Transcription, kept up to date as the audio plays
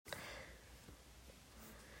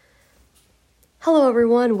Hello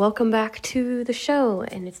everyone, welcome back to the show,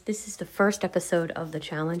 and this is the first episode of the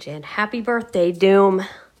challenge, and happy birthday, Doom.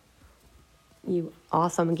 You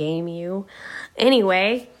awesome game, you.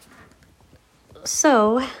 Anyway,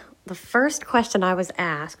 so the first question I was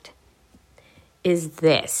asked is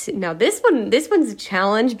this. Now this one's a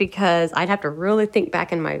challenge because I'd have to really think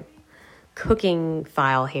back in my cooking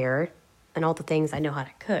file here and all the things I know how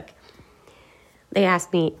to cook. They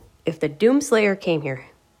asked me, if the Doomslayer came here,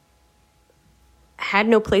 had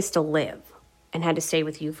no place to live, and had to stay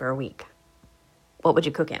with you for a week, what would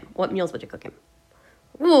you cook him? What meals would you cook him?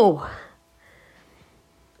 Ooh,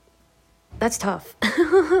 that's tough.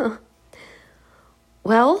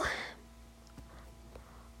 Well,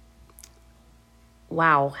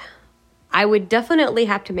 wow. I would definitely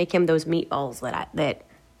have to make him those meatballs that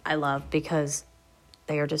I love because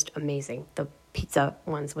they are just amazing. The pizza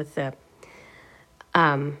ones with the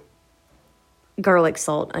garlic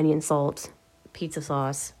salt, onion salt, pizza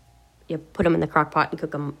sauce. You put them in the crock pot and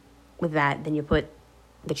cook them with that. Then you put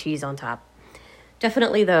the cheese on top.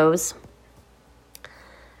 Definitely those.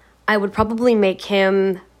 I would probably make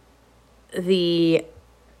him the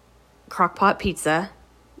crock pot pizza.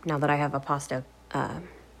 Now that I have a pasta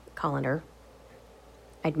colander,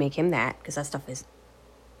 I'd make him that because that stuff is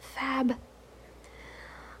fab.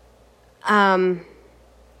 Oh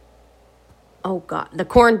God, the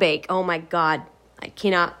corn bake. Oh my God. I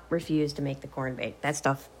cannot refuse to make the corn bake. That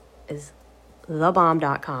stuff is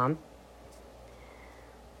thebomb.com,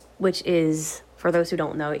 which is, for those who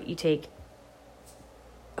don't know, you take,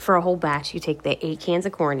 for a whole batch, you take the 8 cans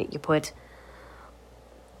of corn, you put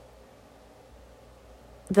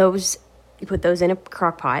those in a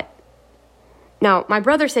crock pot. Now, my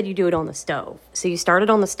brother said you do it on the stove. So you start it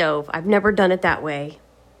on the stove. I've never done it that way.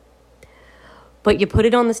 But you put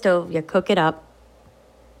it on the stove, you cook it up.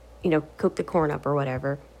 Cook the corn up or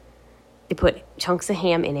whatever. You put chunks of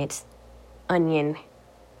ham in it, onion,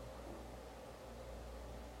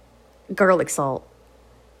 garlic salt,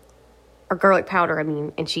 or garlic powder,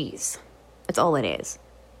 and cheese. That's all it is.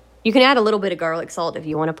 You can add a little bit of garlic salt if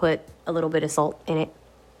you want to put a little bit of salt in it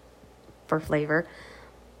for flavor,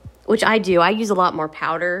 which I do. I use a lot more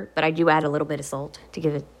powder, but I do add a little bit of salt to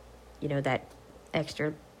give it, that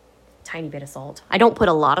extra tiny bit of salt. I don't put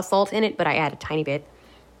a lot of salt in it, but I add a tiny bit.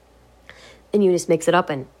 And you just mix it up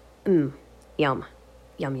and, yum,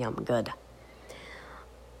 yum, yum, good.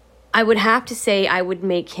 I would have to say I would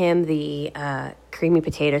make him the creamy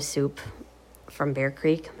potato soup from Bear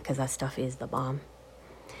Creek because that stuff is the bomb.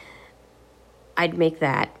 I'd make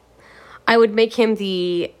that. I would make him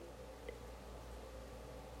the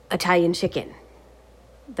Italian chicken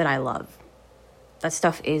that I love. That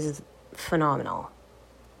stuff is phenomenal.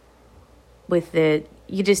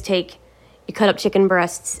 You cut up chicken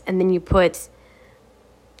breasts, and then you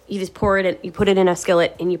just pour it in, you put it in a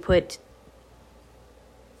skillet, and you put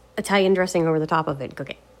Italian dressing over the top of it and cook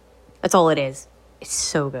it. That's all it is. It's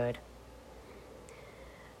so good.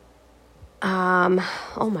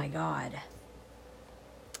 Oh my God.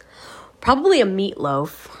 Probably a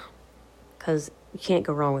meatloaf, because you can't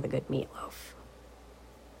go wrong with a good meatloaf.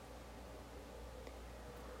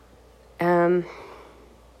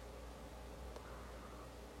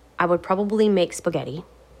 I would probably make spaghetti,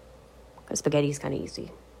 because spaghetti is kind of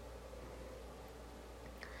easy.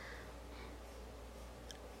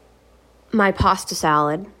 My pasta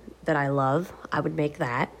salad that I love, I would make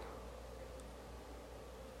that.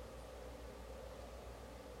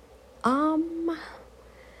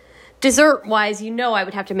 Dessert-wise, I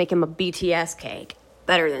would have to make him a BTS cake.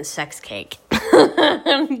 Better than sex cake.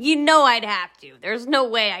 I'd have to. There's no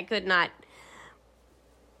way I could not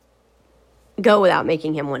go without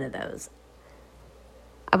making him one of those.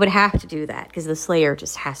 I would have to do that because the Slayer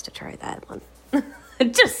just has to try that one.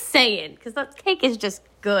 Just saying, because that cake is just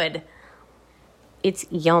good. It's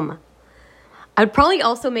yum. I'd probably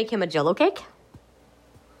also make him a Jell-O cake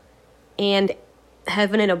and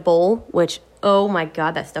heaven in a bowl, which, oh my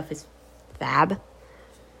God, that stuff is fab.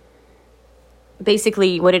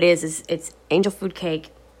 Basically, what it is it's angel food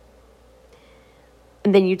cake,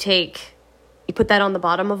 and then you put that on the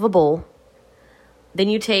bottom of a bowl. Then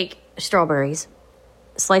you take strawberries,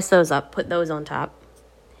 slice those up, put those on top.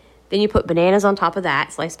 Then you put bananas on top of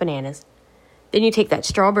that, sliced bananas. Then you take that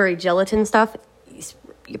strawberry gelatin stuff,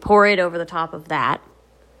 you pour it over the top of that.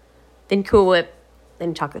 Then Cool Whip,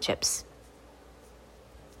 then chocolate chips.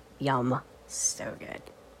 Yum. So good.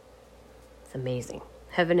 It's amazing.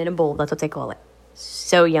 Heaven in a bowl, that's what they call it.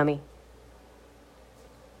 So yummy.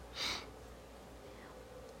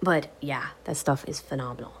 But yeah, that stuff is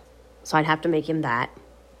phenomenal. So I'd have to make him that.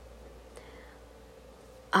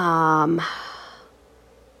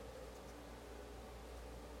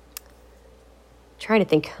 trying to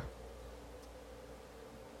think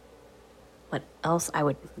what else I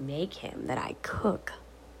would make him that I cook.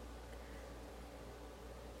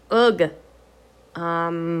 Ugh.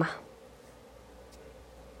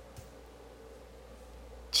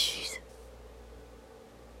 Jeez.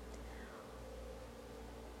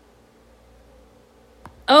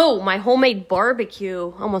 Oh, my homemade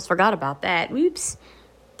barbecue. Almost forgot about that. Oops.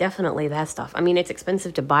 Definitely that stuff. I mean, it's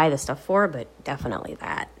expensive to buy the stuff for, but definitely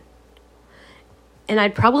that. And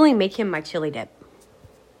I'd probably make him my chili dip.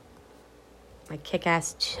 My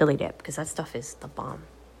kick-ass chili dip, because that stuff is the bomb.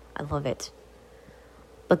 I love it.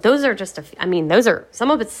 But those are just those are, some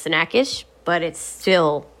of it's snackish, but it's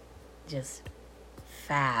still just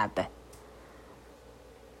fab.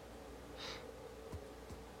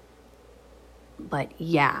 But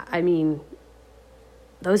yeah, I mean,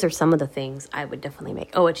 those are some of the things I would definitely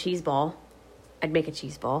make. Oh, a cheese ball. I'd make a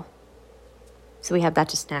cheese ball. So we have that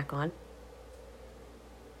to snack on.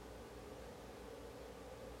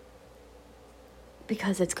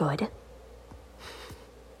 Because it's good.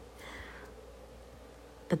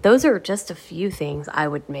 But those are just a few things I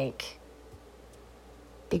would make.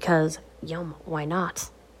 Because, yum, why not?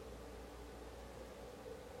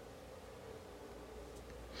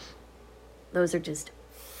 Those are just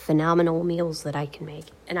phenomenal meals that I can make.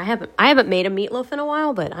 And I haven't made a meatloaf in a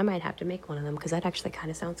while, but I might have to make one of them because that actually kind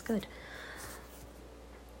of sounds good.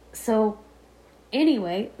 So,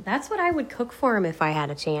 anyway, that's what I would cook for him if I had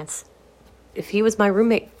a chance. If he was my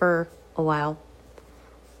roommate for a while,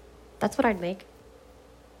 that's what I'd make.